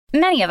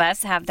Many of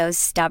us have those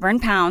stubborn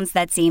pounds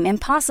that seem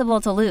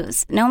impossible to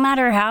lose, no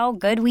matter how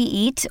good we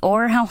eat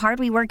or how hard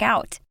we work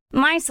out.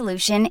 My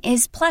solution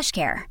is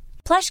PlushCare.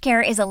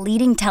 PlushCare is a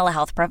leading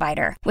telehealth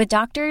provider with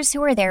doctors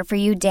who are there for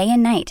you day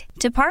and night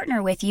to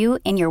partner with you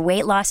in your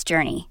weight loss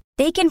journey.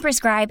 They can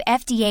prescribe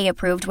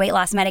FDA-approved weight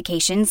loss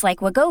medications like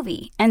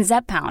Wegovy and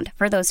Zepbound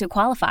for those who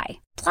qualify.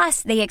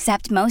 Plus, they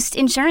accept most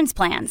insurance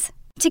plans.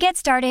 To get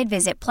started,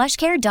 visit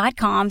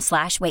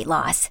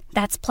plushcare.com/weightloss.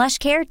 That's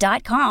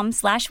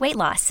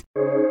plushcare.com/weightloss.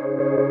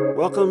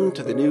 Welcome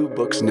to the New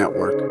Books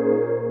Network.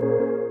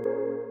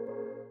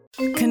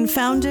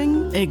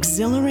 Confounding,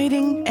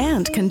 exhilarating,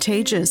 and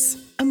contagious.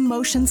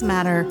 Emotions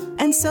matter,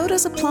 and so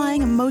does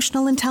applying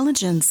emotional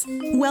intelligence.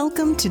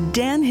 Welcome to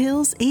Dan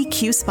Hill's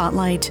EQ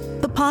Spotlight,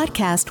 the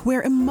podcast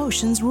where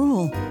emotions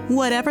rule.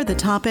 Whatever the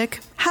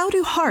topic, how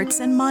do hearts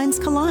and minds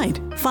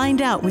collide?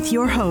 Find out with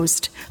your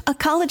host, a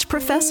college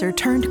professor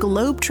turned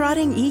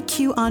globe-trotting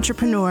EQ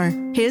entrepreneur.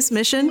 His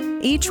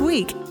mission? Each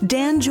week,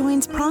 Dan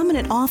joins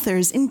prominent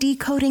authors in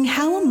decoding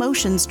how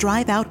emotions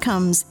drive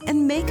outcomes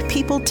and make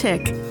people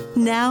tick.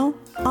 Now,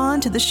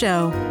 on to the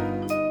show.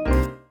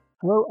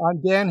 Hello,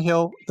 I'm Dan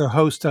Hill, the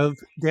host of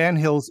Dan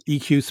Hill's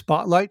EQ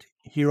Spotlight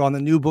here on the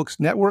New Books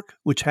Network,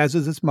 which has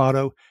as its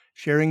motto,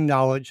 sharing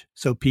knowledge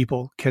so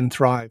people can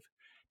thrive.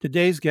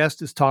 Today's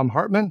guest is Thom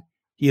Hartmann.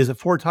 He is a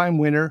 4-time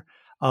winner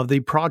of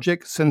the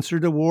Project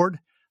Censored Award,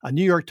 a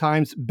New York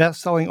Times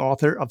best-selling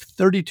author of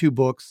 32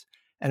 books,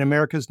 and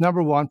America's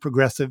 #1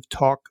 progressive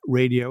talk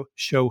radio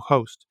show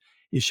host.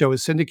 His show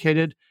is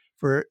syndicated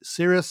for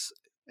Sirius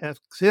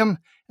XM,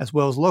 as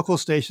well as local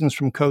stations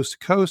from coast to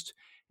coast.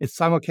 It's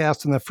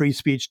simulcast on the Free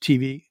Speech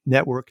TV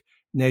network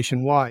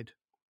nationwide.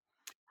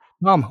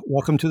 Thom,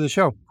 welcome to the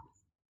show.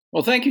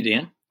 Well, thank you,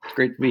 Dan. It's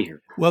great to be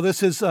here. Well,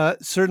 this is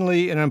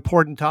certainly an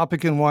important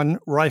topic and one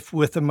rife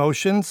with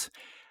emotions.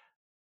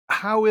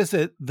 How is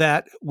it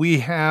that we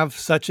have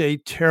such a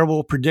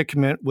terrible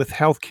predicament with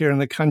healthcare in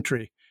the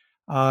country?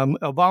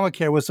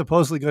 Obamacare was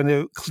supposedly going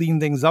to clean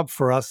things up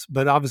for us,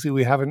 but obviously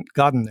we haven't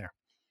gotten there.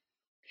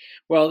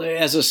 Well,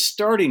 as a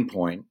starting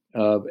point,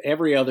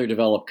 every other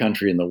developed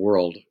country in the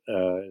world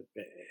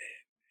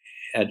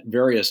at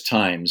various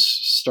times,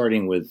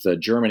 starting with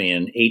Germany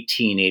in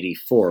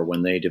 1884,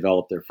 when they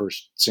developed their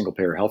first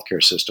single-payer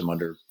healthcare system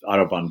under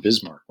Otto von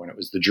Bismarck, when it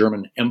was the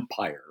German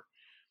Empire,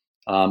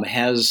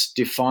 has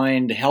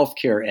defined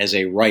healthcare as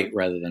a right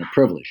rather than a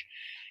privilege.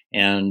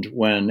 And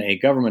when a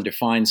government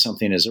defines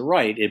something as a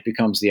right, it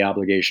becomes the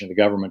obligation of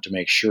the government to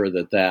make sure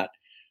that that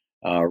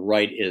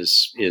right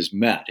is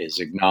met, is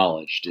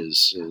acknowledged,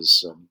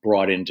 is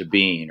brought into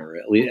being, or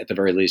at the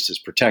very least is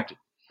protected.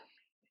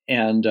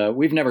 And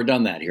we've never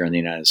done that here in the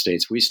United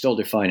States. We still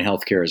define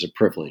healthcare as a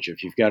privilege.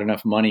 If you've got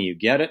enough money, you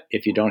get it.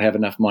 If you don't have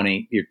enough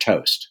money, you're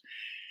toast.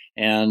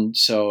 And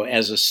so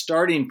as a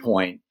starting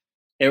point,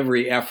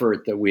 every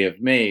effort that we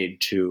have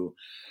made to,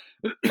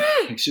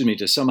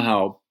 to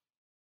somehow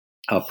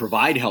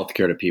provide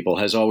healthcare to people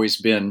has always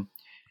been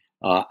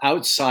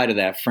outside of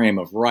that frame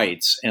of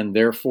rights, and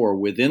therefore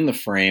within the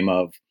frame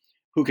of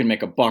who can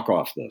make a buck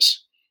off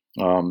this.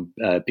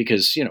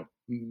 Because,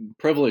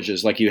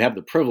 privileges, like you have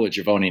the privilege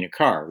of owning a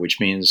car, which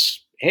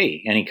means,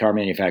 hey, any car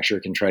manufacturer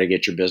can try to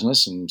get your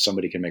business and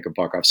somebody can make a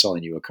buck off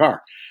selling you a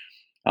car.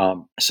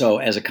 So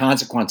as a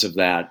consequence of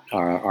that,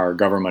 our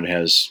government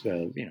has,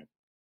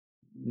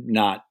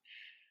 not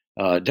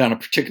done a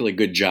particularly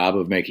good job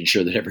of making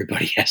sure that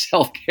everybody has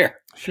health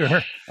care.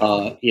 Sure.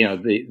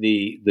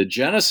 The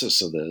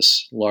genesis of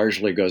this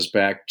largely goes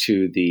back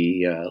to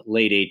the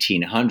late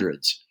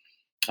 1800s.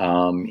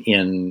 I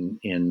mentioned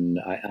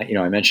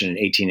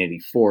in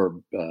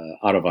 1884,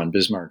 Otto von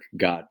Bismarck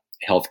got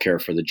health care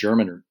for the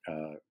German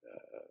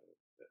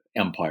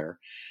Empire.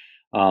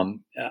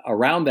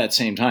 Around that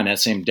same time, that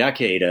same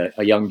decade, a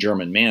young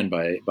German man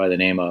by the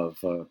name of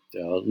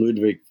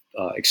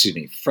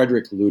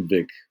Frederick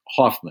Ludwig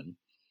Hoffmann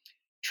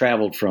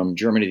traveled from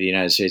Germany to the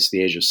United States at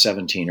the age of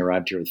 17,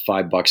 arrived here with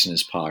 $5 in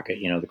his pocket,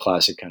 the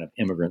classic kind of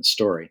immigrant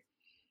story.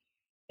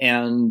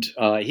 And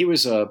he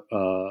was a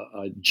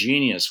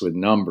genius with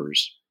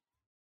numbers.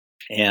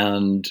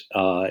 And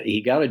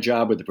he got a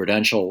job with the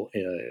Prudential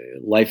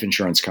Life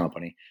Insurance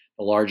Company,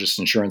 the largest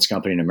insurance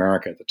company in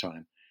America at the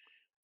time.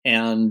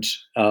 And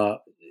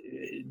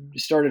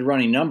started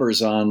running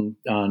numbers on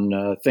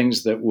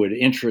things that would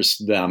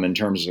interest them in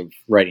terms of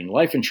writing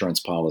life insurance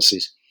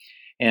policies,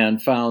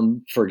 and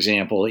found, for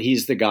example,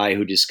 he's the guy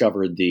who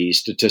discovered the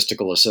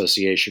statistical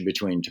association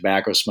between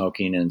tobacco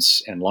smoking and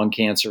lung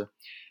cancer,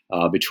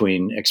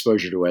 between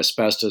exposure to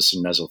asbestos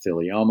and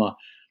mesothelioma,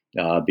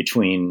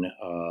 between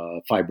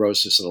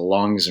fibrosis of the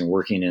lungs and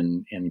working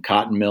in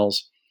cotton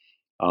mills.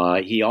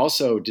 He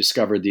also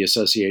discovered the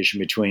association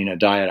between a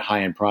diet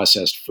high in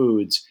processed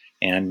foods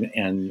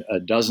and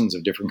dozens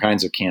of different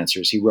kinds of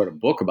cancers. He wrote a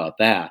book about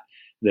that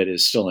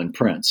is still in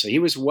print. So he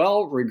was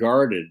well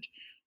regarded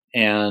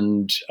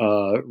and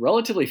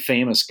relatively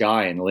famous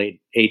guy in the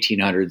late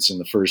 1800s and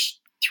the first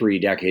 3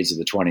 decades of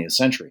the 20th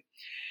century.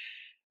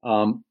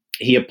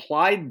 he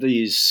applied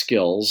these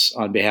skills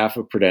on behalf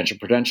of Prudential.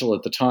 Prudential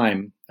at the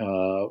time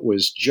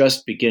was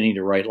just beginning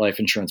to write life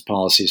insurance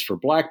policies for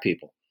Black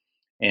people.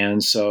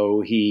 And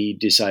so he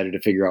decided to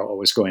figure out what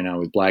was going on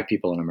with Black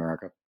people in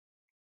America,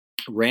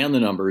 ran the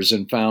numbers,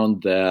 and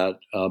found that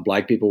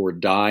Black people were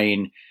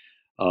dying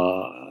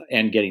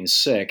and getting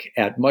sick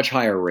at much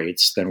higher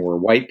rates than were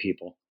white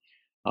people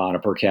on a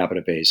per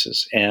capita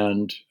basis.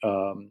 And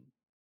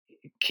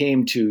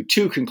came to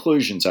two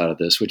conclusions out of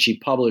this, which he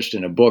published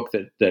in a book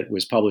that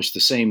was published the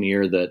same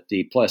year that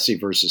the Plessy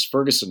versus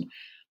Ferguson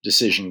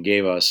decision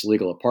gave us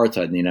legal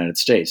apartheid in the United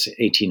States,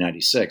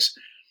 1896.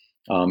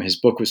 His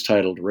book was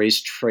titled Race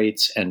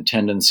Traits and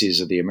Tendencies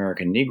of the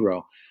American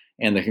Negro.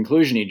 And the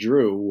conclusion he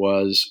drew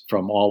was,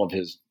 from all of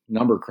his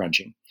number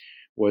crunching,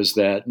 was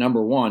that,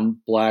 number one,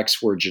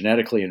 Blacks were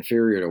genetically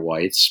inferior to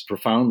whites,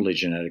 profoundly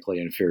genetically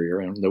inferior,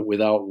 and that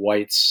without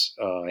whites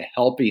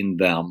helping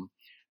them,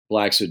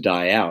 Blacks would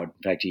die out.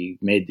 In fact, he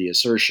made the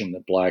assertion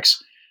that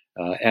Blacks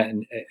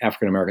and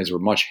African Americans were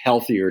much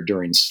healthier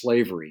during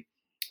slavery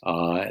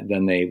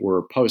than they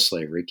were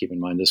post-slavery. Keep in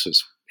mind, this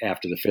was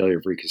after the failure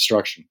of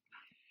Reconstruction.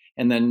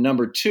 And then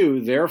number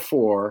two,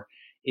 therefore,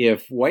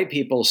 if white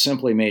people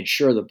simply made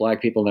sure that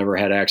Black people never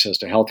had access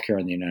to health care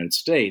in the United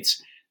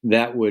States,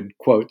 that would,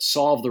 quote,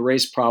 solve the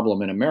race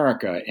problem in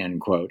America,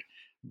 end quote,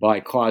 by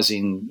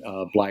causing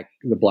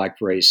the Black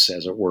race,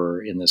 as it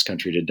were, in this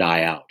country to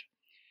die out.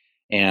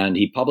 And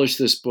he published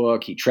this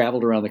book. He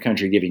traveled around the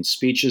country giving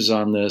speeches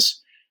on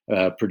this.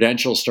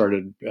 Prudential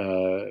started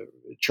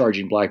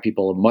charging Black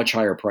people much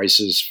higher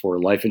prices for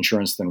life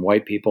insurance than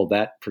white people.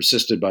 That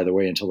persisted, by the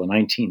way, until the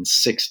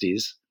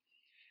 1960s.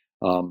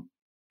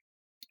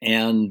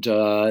 And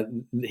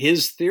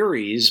his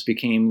theories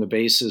became the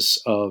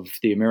basis of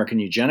the American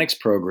eugenics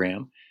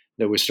program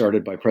that was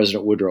started by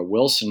President Woodrow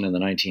Wilson in the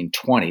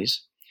 1920s,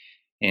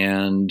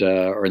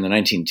 or in the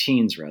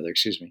 19-teens, rather,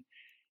 excuse me,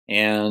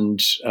 and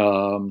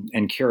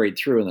carried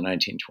through in the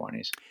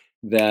 1920s.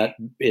 That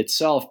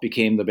itself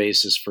became the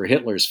basis for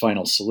Hitler's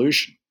final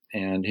solution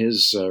and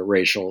his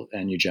racial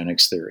and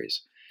eugenics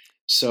theories.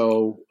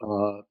 So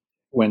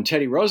when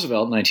Teddy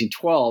Roosevelt in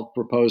 1912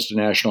 proposed a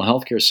national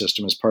healthcare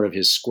system as part of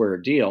his square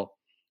deal,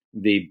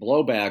 the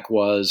blowback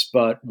was,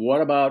 but what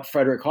about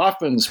Frederick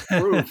Hoffman's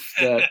proof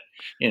that,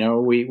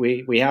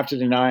 we have to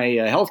deny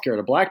healthcare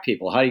to Black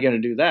people? How are you going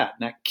to do that?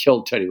 And that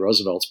killed Teddy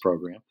Roosevelt's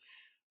program.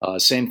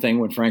 Same thing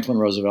when Franklin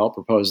Roosevelt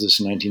proposed this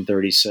in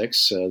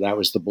 1936. That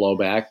was the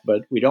blowback,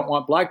 but we don't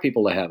want Black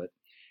people to have it.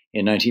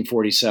 In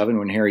 1947,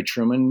 when Harry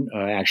Truman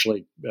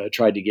actually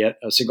tried to get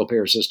a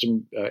single-payer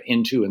system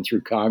into and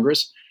through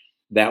Congress,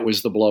 that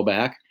was the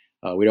blowback.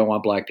 We don't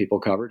want Black people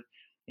covered.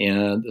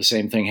 And the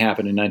same thing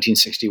happened in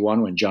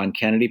 1961 when John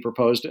Kennedy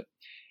proposed it.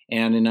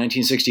 And in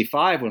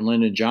 1965, when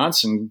Lyndon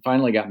Johnson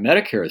finally got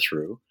Medicare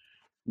through,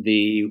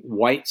 the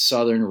white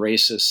Southern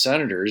racist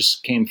senators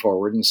came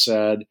forward and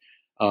said,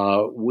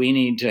 there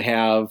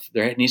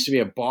needs to be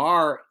a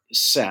bar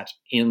set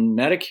in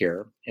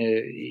Medicare,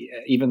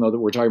 even though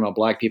we're talking about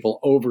Black people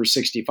over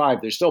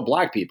 65, they're still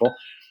Black people.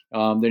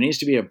 There needs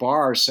to be a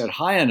bar set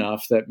high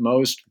enough that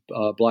most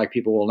Black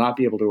people will not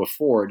be able to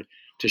afford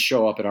to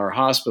show up at our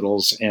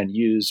hospitals and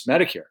use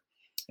Medicare.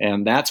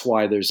 And that's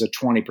why there's a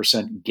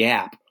 20%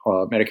 gap.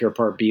 Medicare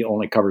Part B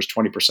only covers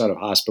 20% of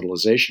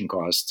hospitalization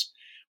costs,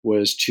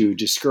 was to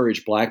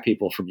discourage Black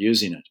people from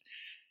using it.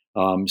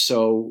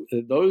 So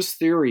those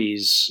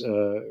theories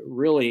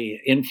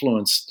really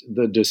influenced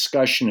the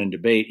discussion and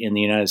debate in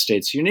the United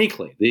States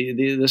uniquely.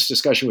 This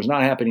discussion was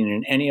not happening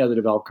in any other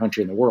developed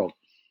country in the world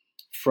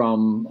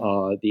from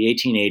the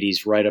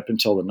 1880s right up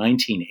until the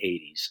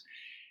 1980s.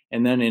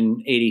 And then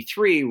in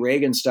 83,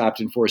 Reagan stopped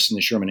enforcing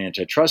the Sherman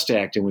Antitrust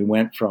Act, and we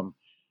went from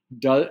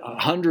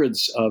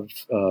hundreds of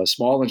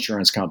small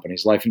insurance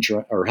companies, life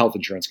insurance or health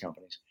insurance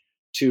companies,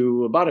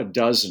 to about a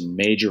dozen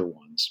major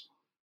ones.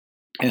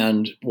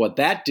 And what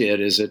that did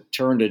is it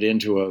turned it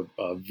into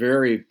a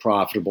very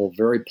profitable,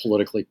 very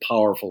politically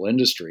powerful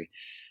industry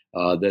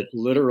that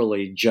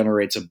literally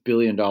generates $1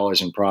 billion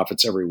in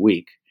profits every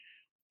week.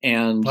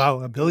 And wow,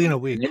 $1 billion a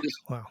week.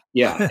 Wow.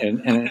 Yeah,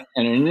 and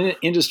an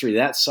industry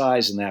that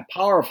size and that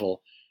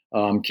powerful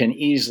can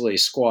easily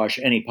squash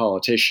any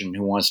politician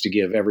who wants to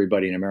give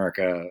everybody in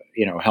America,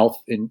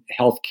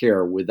 health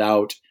care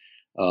without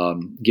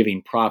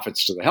giving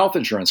profits to the health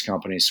insurance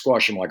companies.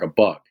 Squash them like a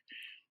bug.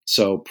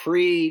 So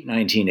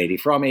pre-1980,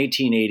 from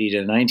 1880 to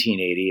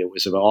 1980, it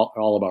was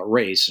all about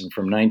race, and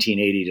from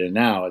 1980 to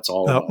now, it's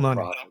all about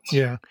money. Profits.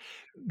 Yeah.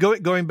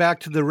 Going back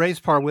to the race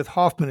part with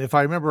Hoffman, if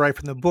I remember right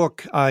from the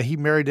book, he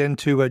married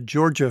into a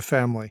Georgia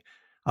family.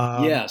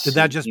 Yes. Did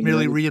that just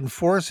merely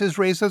reinforce his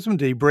racism?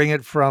 Did he bring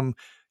it from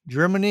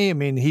Germany? I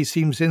mean, he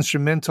seems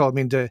instrumental. I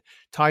mean, to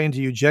tie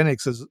into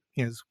eugenics is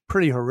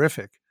pretty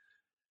horrific.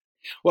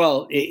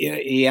 Well,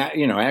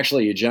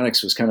 actually,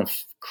 eugenics was kind of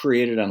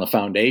created on the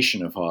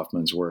foundation of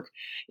Hoffman's work.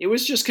 It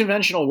was just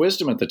conventional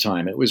wisdom at the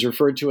time. It was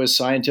referred to as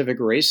scientific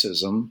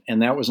racism,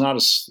 and that was not a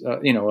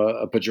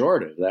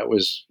pejorative. That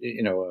was,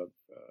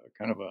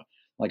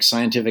 like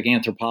scientific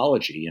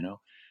anthropology.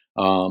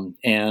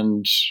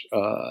 And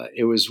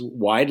it was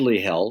widely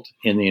held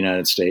in the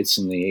United States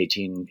in the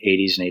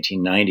 1880s and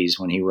 1890s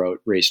when he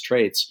wrote Race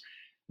Traits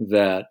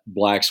that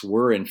blacks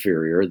were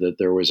inferior, that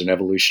there was an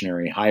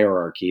evolutionary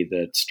hierarchy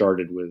that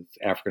started with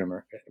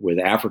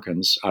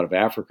Africans out of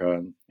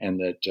Africa and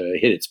that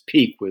hit its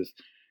peak with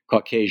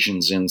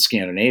Caucasians in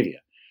Scandinavia,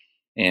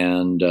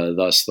 and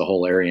thus the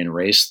whole Aryan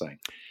race thing.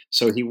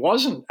 So he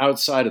wasn't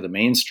outside of the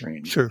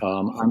mainstream. Sure.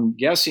 I'm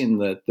guessing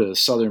that the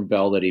Southern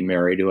belle that he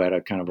married, who had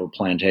a kind of a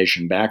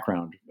plantation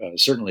background,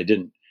 certainly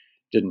didn't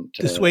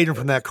dissuade him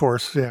from that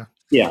course. Yeah.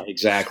 Yeah,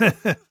 exactly.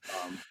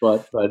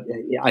 But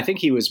I think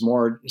he was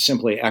more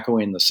simply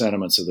echoing the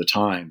sentiments of the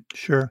time.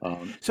 Sure.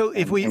 So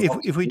if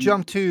we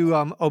jump to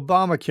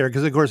Obamacare,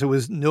 because of course it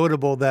was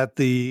notable that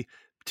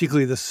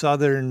particularly the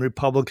Southern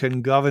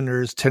Republican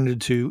governors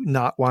tended to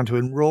not want to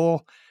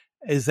enroll.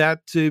 Is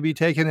that to be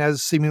taken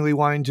as seemingly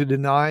wanting to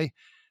deny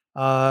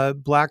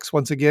blacks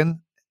once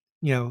again,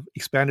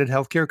 expanded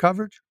healthcare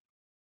coverage?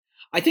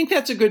 I think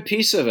that's a good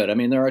piece of it. I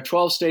mean, there are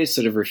 12 states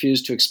that have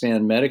refused to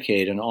expand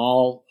Medicaid, and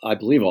I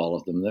believe all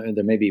of them,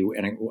 there may be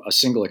a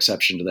single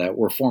exception to that,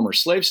 were former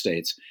slave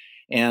states.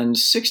 And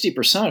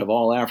 60% of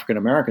all African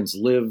Americans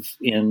live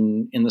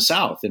in the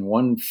South, in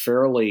one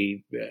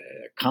fairly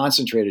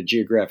concentrated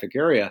geographic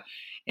area.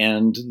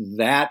 And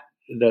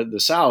the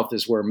South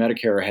is where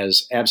Medicare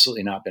has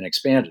absolutely not been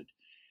expanded.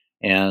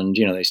 And,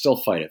 they still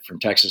fight it from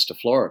Texas to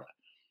Florida.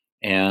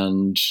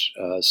 And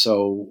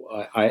so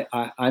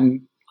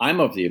I'm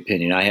of the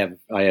opinion, I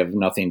have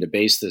nothing to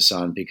base this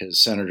on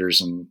because senators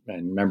and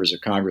members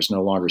of Congress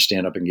no longer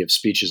stand up and give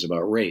speeches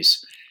about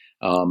race,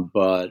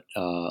 but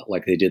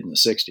like they did in the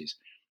 60s.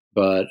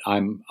 But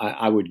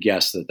I would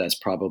guess that that's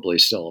probably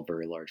still a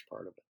very large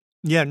part of it.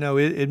 Yeah, no,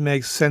 it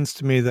makes sense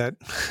to me that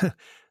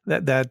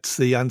that's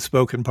the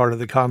unspoken part of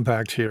the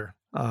compact here,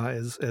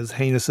 as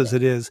heinous as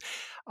it is.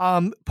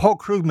 Paul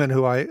Krugman,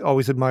 who I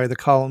always admire the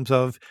columns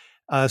of,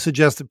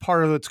 suggests that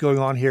part of what's going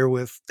on here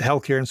with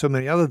healthcare and so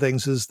many other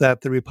things is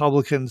that the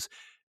Republicans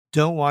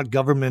don't want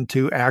government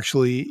to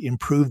actually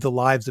improve the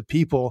lives of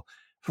people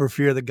for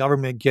fear the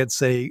government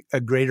gets a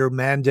greater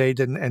mandate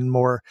and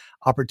more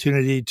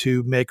opportunity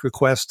to make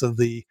requests of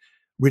the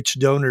rich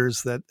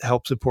donors that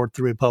help support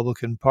the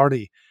Republican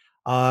Party.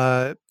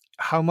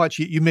 How much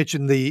you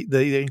mentioned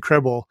the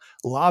incredible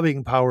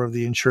lobbying power of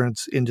the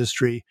insurance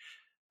industry.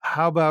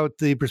 How about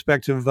the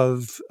perspective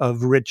of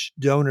rich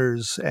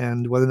donors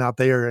and whether or not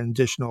they are an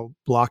additional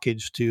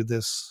blockage to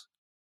this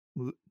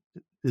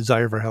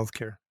desire for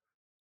healthcare?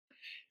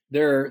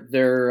 They're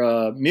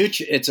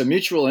it's a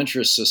mutual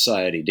interest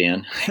society,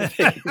 Dan.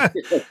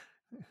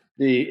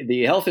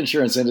 The health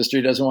insurance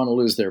industry doesn't want to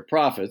lose their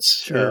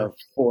profits. Sure.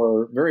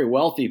 For very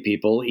wealthy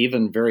people,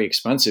 even very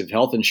expensive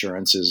health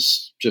insurance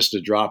is just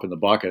a drop in the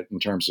bucket in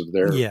terms of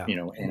their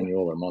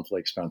annual or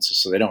monthly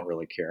expenses. So they don't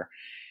really care.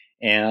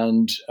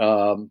 And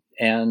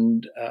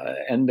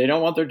they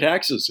don't want their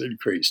taxes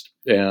increased.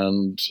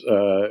 And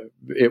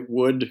it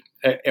would,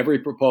 every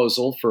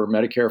proposal for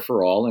Medicare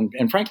for all,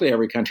 and frankly,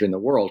 every country in the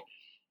world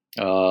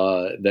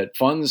that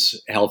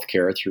funds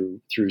healthcare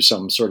through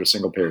some sort of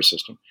single payer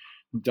system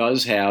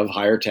does have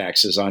higher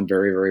taxes on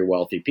very, very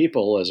wealthy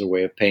people as a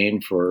way of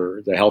paying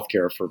for the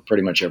healthcare for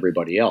pretty much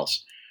everybody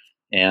else.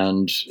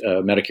 And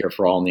Medicare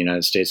for all in the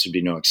United States would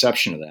be no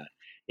exception to that.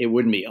 It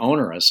wouldn't be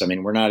onerous. I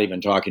mean, we're not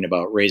even talking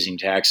about raising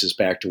taxes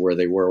back to where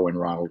they were when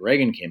Ronald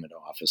Reagan came into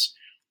office.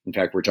 In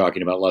fact, we're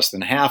talking about less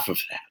than half of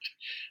that.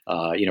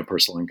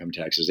 Personal income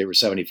taxes. They were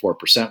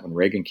 74% when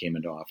Reagan came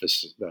into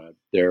office.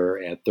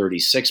 They're at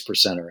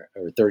 36% or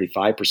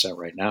 35%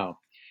 right now.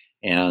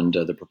 And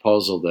the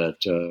proposal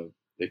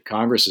that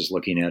Congress is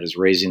looking at is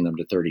raising them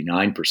to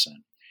 39%.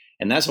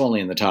 And that's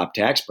only in the top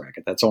tax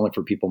bracket. That's only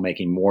for people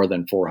making more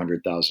than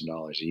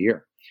 $400,000 a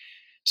year.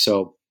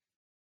 So,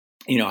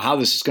 how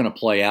this is going to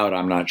play out,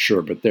 I'm not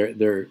sure, but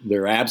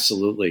they're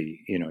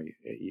absolutely,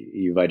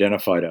 you've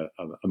identified a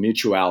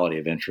mutuality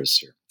of interests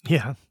here.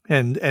 Yeah,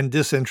 and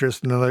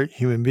disinterest in other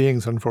human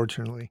beings,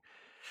 unfortunately.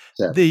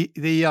 Yeah.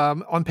 The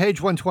on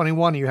page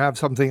 121, you have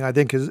something I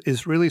think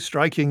is really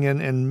striking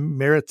and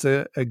merits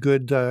a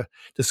good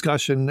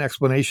discussion,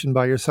 explanation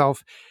by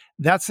yourself.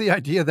 That's the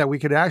idea that we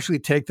could actually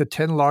take the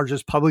 10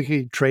 largest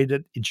publicly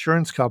traded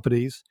insurance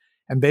companies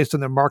and based on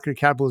their market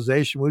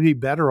capitalization, we'd be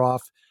better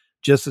off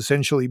just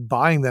essentially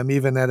buying them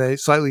even at a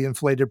slightly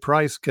inflated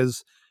price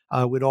because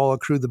we'd all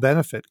accrue the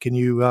benefit. Can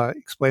you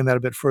explain that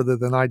a bit further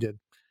than I did?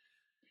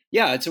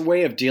 Yeah, it's a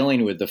way of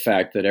dealing with the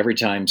fact that every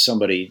time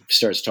somebody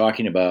starts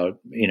talking about,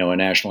 a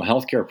national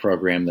healthcare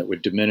program that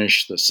would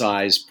diminish the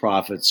size,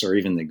 profits, or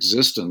even the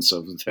existence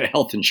of the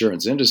health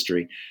insurance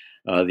industry,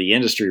 the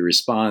industry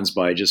responds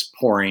by just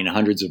pouring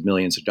hundreds of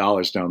millions of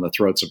dollars down the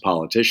throats of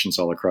politicians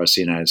all across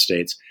the United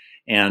States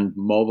and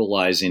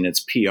mobilizing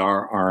its PR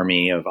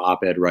army of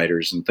op-ed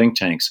writers and think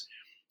tanks.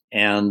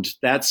 And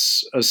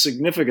that's a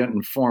significant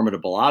and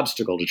formidable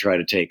obstacle to try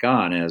to take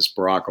on, as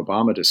Barack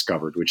Obama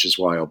discovered, which is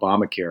why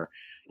Obamacare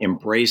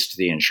embraced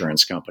the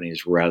insurance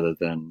companies rather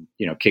than,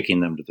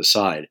 kicking them to the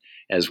side,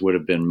 as would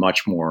have been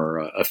much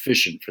more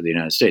efficient for the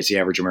United States. The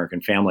average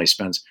American family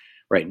spends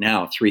right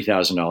now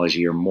 $3,000 a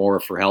year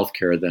more for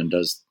healthcare than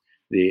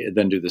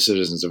do the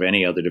citizens of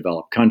any other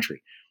developed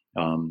country.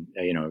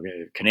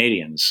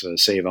 Canadians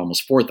save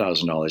almost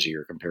 $4,000 a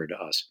year compared to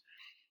us.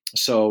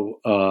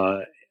 So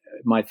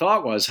my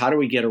thought was, how do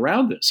we get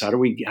around this? How do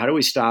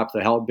we stop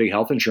the big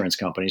health insurance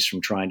companies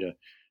from trying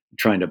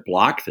to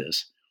block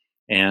this?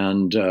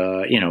 And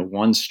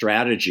one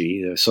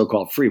strategy, the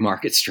so-called free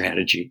market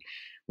strategy,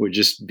 would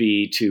just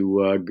be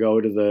to go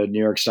to the New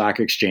York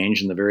Stock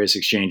Exchange and the various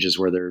exchanges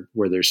where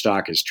their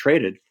stock is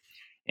traded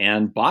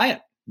and buy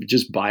it.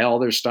 Just buy all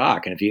their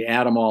stock. And if you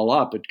add them all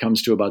up, it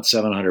comes to about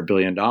 $700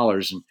 billion.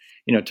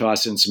 And,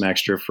 toss in some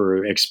extra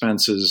for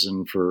expenses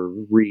and for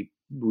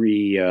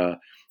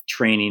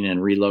training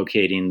and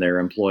relocating their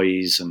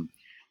employees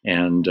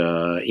and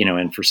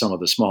for some of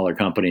the smaller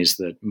companies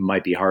that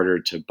might be harder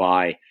to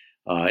buy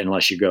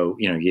unless you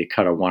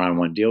cut a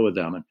one-on-one deal with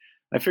them. And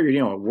I figured,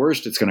 at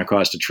worst, it's going to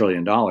cost $1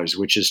 trillion,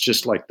 which is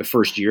just like the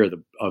first year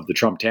of the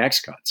Trump tax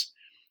cuts.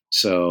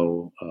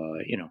 So,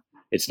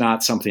 it's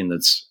not something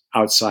that's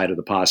outside of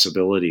the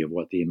possibility of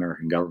what the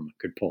American government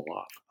could pull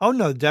off. Oh,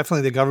 no,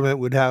 definitely the government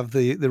would have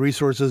the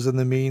resources and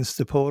the means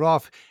to pull it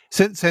off.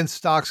 Since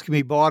stocks can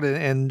be bought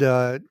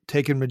and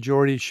taken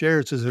majority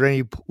shares, is there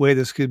any way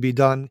this could be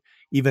done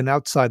even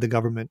outside the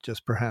government,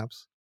 just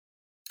perhaps?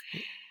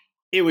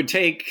 It would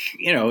take,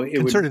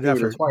 concerted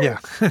effort.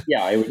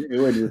 It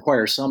would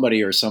require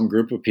somebody or some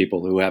group of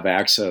people who have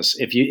access.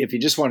 If you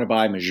just want to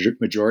buy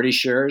majority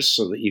shares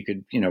so that you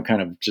could,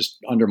 kind of just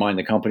undermine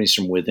the companies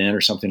from within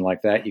or something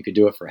like that, you could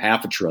do it for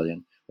 $500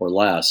 billion or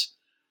less.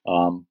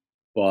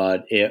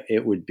 But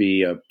it would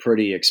be a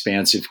pretty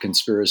expansive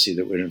conspiracy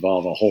that would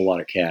involve a whole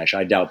lot of cash.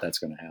 I doubt that's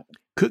going to happen.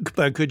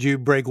 Could you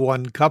break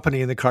one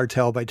company in the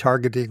cartel by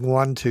targeting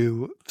one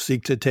to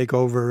seek to take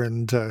over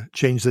and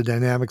change the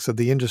dynamics of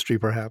the industry,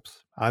 perhaps?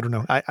 I don't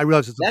know. I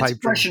realize it's a pipe dream. That's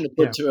a question to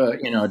put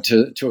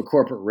to a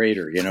corporate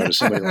raider, to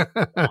somebody like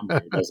Thom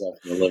who does that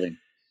for a living.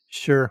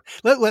 Sure.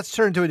 Let's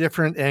turn to a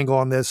different angle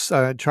on this,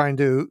 trying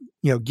to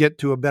get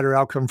to a better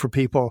outcome for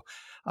people.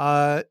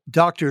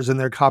 Doctors and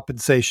their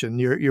compensation.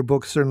 Your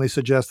book certainly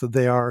suggests that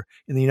they are,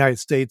 in the United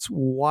States,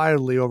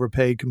 wildly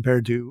overpaid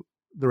compared to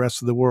the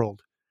rest of the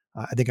world.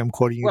 I think I'm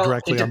quoting you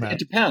directly on that. It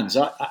depends.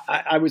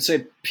 I would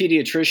say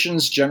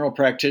pediatricians, general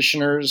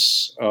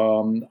practitioners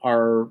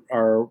are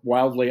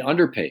wildly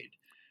underpaid.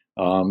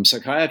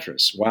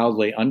 Psychiatrists,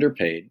 wildly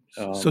underpaid.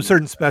 So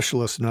certain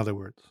specialists, in other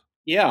words.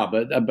 Yeah,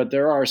 but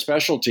there are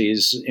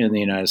specialties in the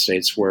United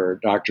States where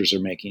doctors are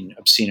making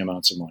obscene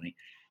amounts of money,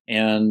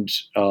 and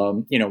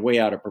way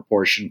out of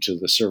proportion to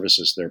the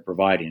services they're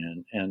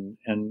providing,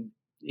 and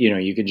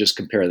you can just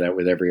compare that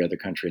with every other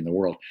country in the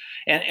world,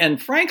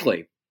 and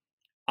frankly,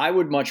 I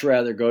would much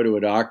rather go to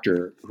a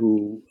doctor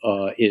who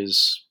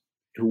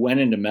went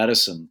into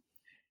medicine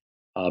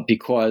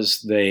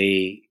because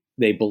they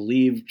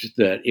believed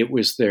that it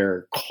was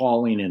their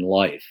calling in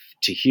life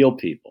to heal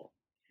people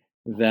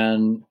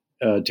than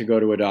to go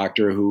to a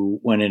doctor who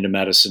went into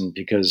medicine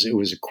because it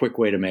was a quick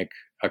way to make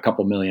a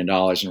couple $1 million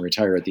and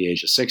retire at the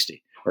age of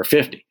 60 or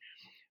 50.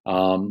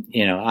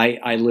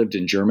 I lived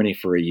in Germany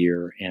for a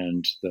year,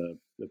 and the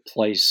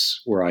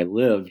place where I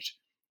lived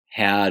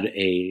had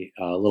a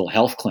little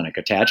health clinic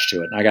attached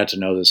to it. And I got to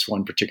know this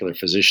one particular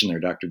physician there,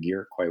 Dr.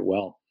 Gear, quite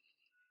well.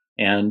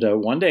 And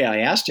one day I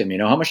asked him,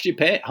 how much do you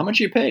pay? How much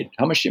do you paid?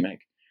 How much do you make?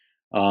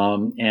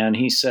 And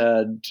he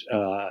said,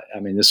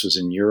 this was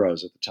in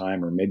euros at the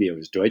time, or maybe it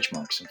was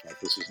Deutschmarks. In fact,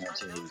 this was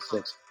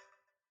 1986.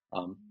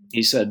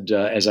 He said,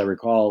 as I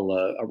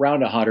recall,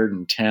 around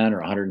 $110,000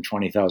 or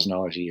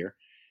 $120,000 a year.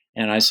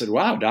 And I said,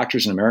 wow,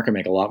 doctors in America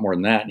make a lot more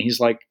than that. And he's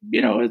like,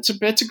 it's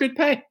a good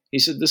pay. He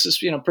said, this is,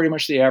 pretty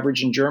much the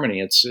average in Germany.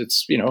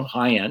 It's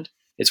high end.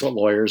 It's what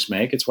lawyers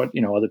make. It's what,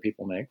 other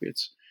people make.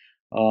 It's,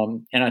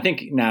 and I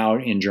think now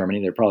in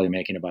Germany, they're probably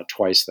making about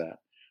twice that.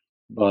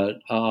 But,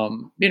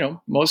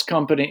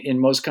 in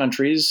most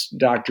countries,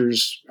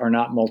 doctors are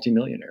not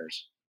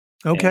multimillionaires.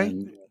 Okay.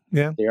 And,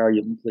 yeah. They are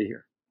uniquely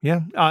here.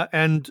 Yeah.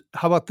 And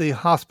how about the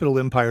hospital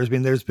empires?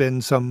 There's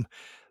been some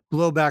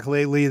blowback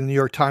lately. The New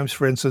York Times,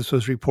 for instance,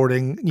 was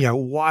reporting,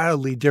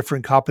 wildly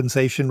different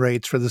compensation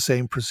rates for the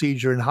same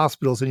procedure in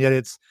hospitals. And yet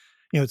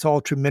it's all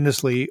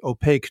tremendously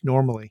opaque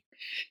normally.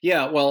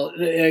 Yeah, well,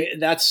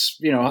 that's,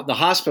 the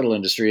hospital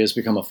industry has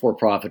become a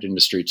for-profit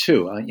industry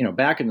too.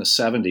 Back in the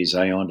 70s,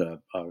 I owned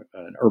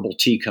an herbal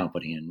tea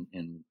company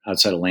in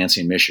outside of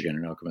Lansing, Michigan,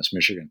 in Okemos,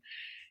 Michigan.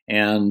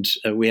 And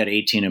we had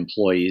 18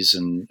 employees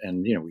and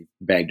we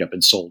bagged up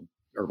and sold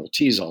herbal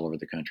teas all over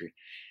the country.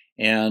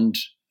 And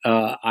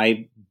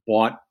I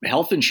bought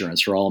health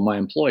insurance for all of my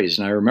employees.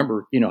 And I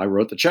remember, I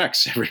wrote the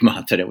checks every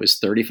month, and it was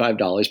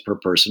 $35 per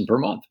person per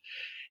month.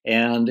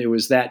 And it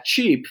was that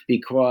cheap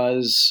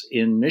because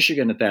in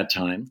Michigan at that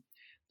time,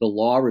 the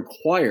law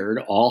required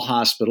all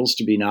hospitals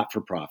to be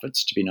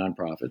not-for-profits, to be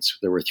nonprofits.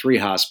 There were 3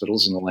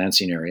 hospitals in the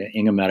Lansing area: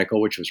 Ingham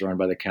Medical, which was run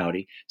by the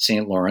county;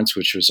 St. Lawrence,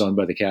 which was owned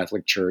by the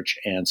Catholic Church;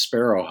 and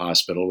Sparrow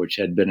Hospital, which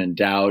had been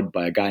endowed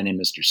by a guy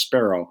named Mr.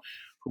 Sparrow,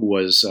 who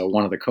was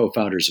one of the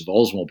co-founders of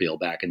Oldsmobile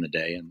back in the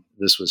day, and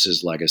this was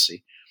his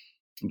legacy.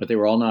 But they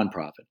were all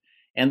nonprofit.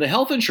 And the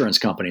health insurance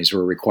companies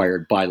were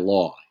required by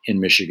law in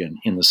Michigan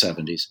in the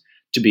 70s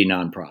to be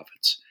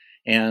nonprofits.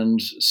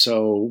 And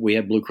so we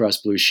had Blue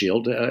Cross Blue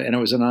Shield, and it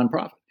was a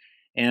nonprofit.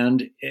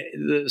 And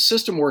the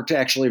system worked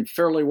actually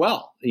fairly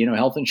well.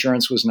 Health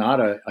insurance was not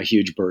a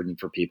huge burden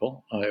for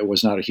people. It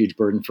was not a huge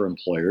burden for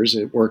employers.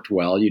 It worked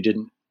well.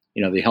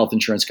 The health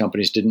insurance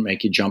companies didn't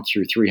make you jump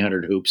through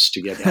 300 hoops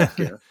to get health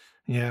care.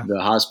 Yeah.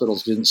 The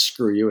hospitals didn't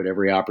screw you at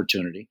every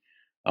opportunity.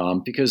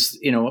 Because,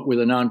 with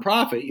a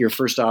nonprofit, your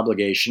first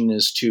obligation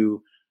is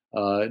to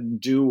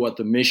do what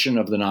the mission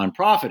of the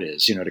nonprofit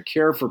is, to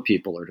care for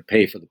people or to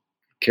pay for the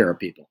care of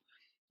people.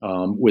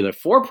 With a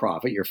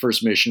for-profit, your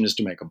first mission is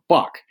to make a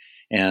buck,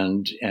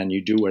 and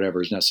you do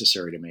whatever is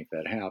necessary to make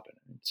that happen.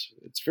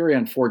 It's very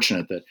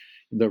unfortunate that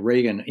the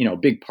Reagan, a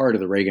big part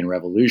of the Reagan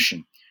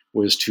Revolution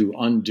was to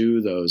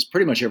undo those.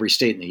 Pretty much every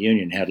state in the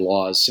Union had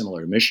laws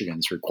similar to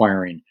Michigan's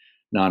requiring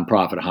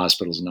nonprofit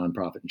hospitals and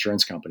nonprofit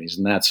insurance companies,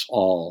 and that's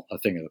all a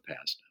thing of the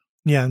past.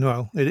 Yeah,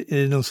 no,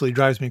 it honestly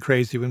drives me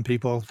crazy when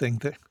people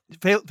think that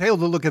fail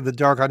to look at the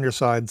dark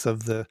undersides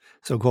of the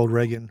so-called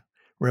Reagan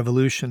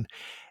Revolution.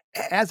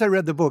 As I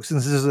read the book,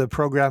 since this is a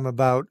program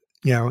about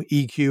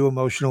EQ,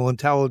 emotional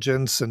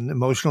intelligence, and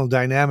emotional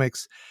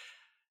dynamics,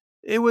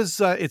 it's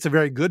a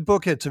very good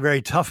book. It's a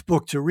very tough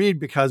book to read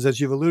because, as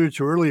you've alluded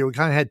to earlier, we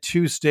kind of had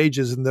two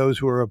stages in those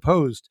who were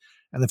opposed.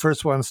 And the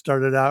first one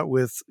started out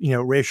with,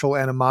 racial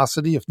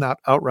animosity, if not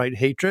outright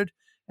hatred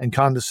and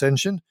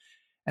condescension.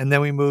 And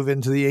then we move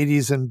into the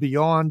 80s and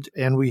beyond,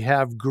 and we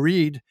have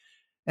greed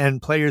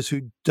and players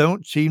who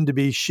don't seem to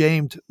be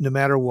shamed no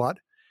matter what.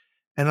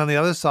 And on the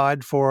other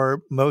side,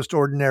 for most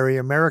ordinary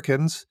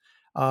Americans,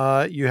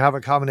 you have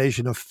a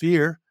combination of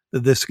fear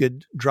that this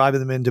could drive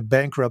them into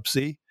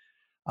bankruptcy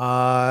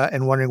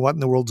and wondering what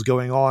in the world's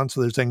going on. So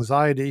there's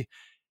anxiety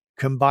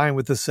combined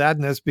with the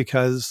sadness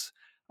because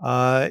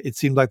it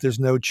seems like there's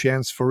no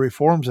chance for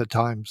reforms at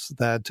times,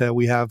 that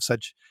we have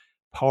such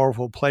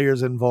powerful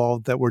players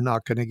involved that we're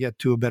not going to get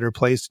to a better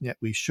place, and yet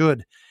we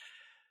should.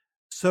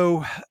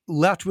 So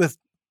left with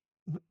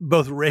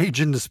both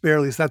rage and despair,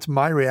 at least that's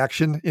my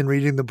reaction in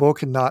reading the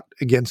book, and not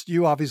against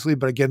you, obviously,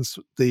 but against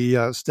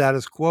the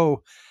status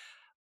quo.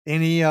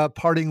 Any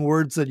parting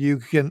words that you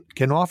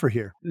can offer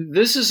here?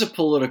 This is a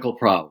political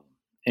problem,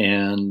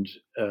 and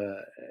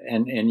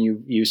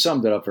you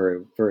summed it up very,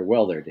 very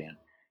well there, Dan.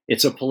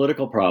 It's a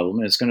political problem,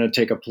 and it's going to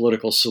take a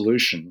political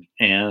solution.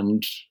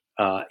 And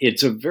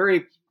it's a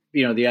very,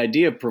 the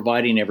idea of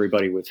providing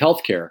everybody with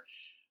health care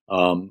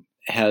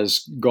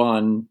has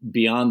gone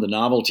beyond the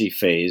novelty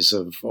phase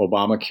of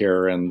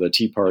Obamacare and the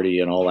Tea Party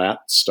and all that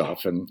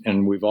stuff.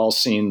 And we've all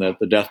seen that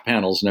the death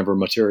panels never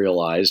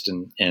materialized,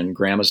 and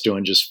Grandma's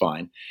doing just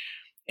fine.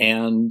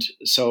 And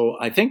so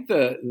I think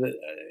a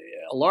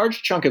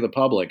large chunk of the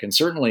public, and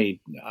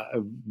certainly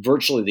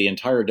virtually the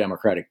entire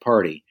Democratic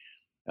Party,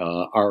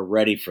 are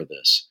ready for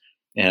this.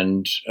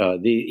 And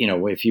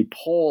if you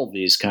poll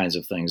these kinds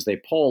of things,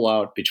 they poll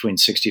out between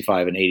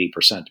 65 and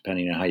 80%,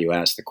 depending on how you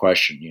ask the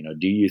question.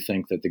 Do you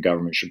think that the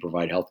government should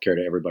provide health care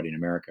to everybody in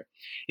America?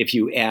 If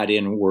you add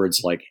in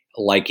words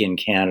like in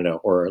Canada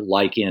or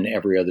like in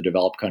every other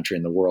developed country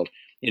in the world,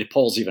 it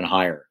polls even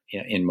higher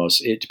in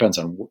most. It depends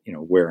on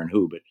where and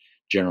who, but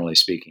generally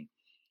speaking.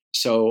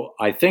 So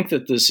I think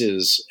that this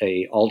is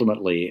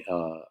ultimately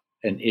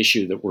an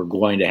issue that we're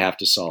going to have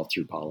to solve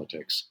through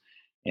politics.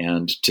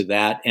 And to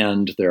that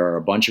end, there are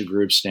a bunch of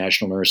groups: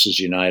 National Nurses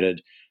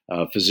United,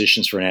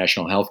 Physicians for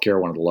National Healthcare,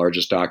 one of the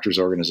largest doctors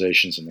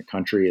organizations in the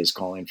country, is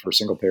calling for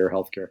single-payer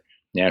healthcare.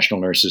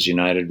 National Nurses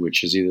United,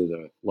 which is either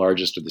the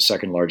largest or the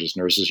second largest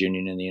nurses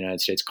union in the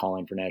United States,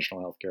 calling for national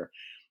healthcare.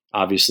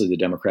 Obviously, the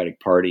Democratic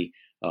Party,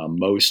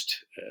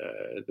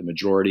 the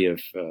majority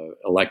of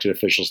elected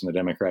officials in the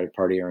Democratic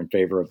Party are in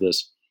favor of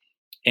this,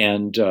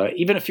 and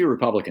even a few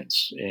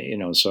Republicans.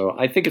 So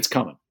I think it's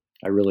coming.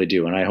 I really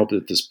do, and I hope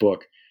that this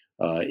book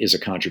is a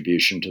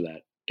contribution to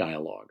that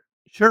dialogue.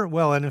 Sure.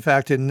 Well, and in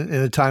fact, in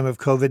a time of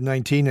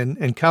COVID-19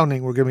 and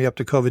counting, we're going to be up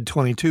to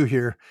COVID-22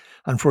 here,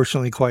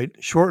 unfortunately, quite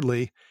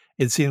shortly.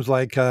 It seems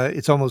like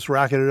it's almost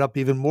racketed up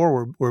even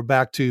more. We're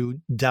back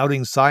to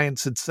doubting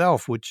science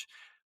itself, which,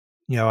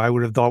 I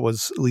would have thought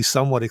was at least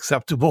somewhat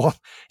acceptable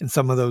in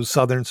some of those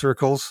southern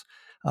circles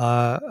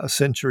a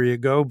century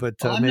ago, but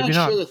I'm maybe not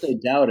not. sure that they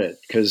doubt it,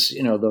 because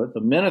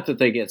the minute that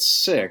they get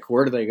sick,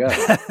 where do they go?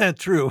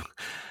 True.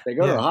 They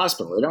go to the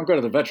hospital. They don't go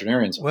to the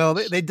veterinarian's office. Well,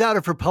 they doubt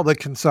it for public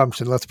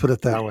consumption. Let's put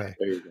it that way.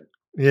 There you go.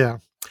 Yeah.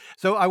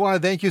 So I want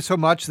to thank you so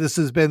much. This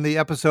has been the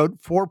episode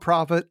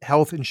For-Profit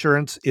Health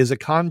Insurance is a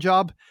Con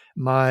Job.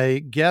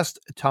 My guest,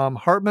 Thom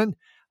Hartmann.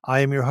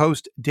 I am your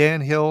host,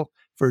 Dan Hill,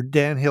 for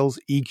Dan Hill's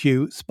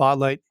EQ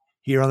Spotlight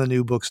here on the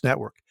New Books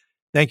Network.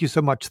 Thank you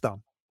so much,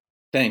 Thom.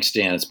 Thanks,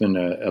 Dan. It's been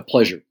a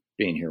pleasure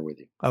being here with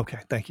you. Okay,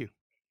 thank you.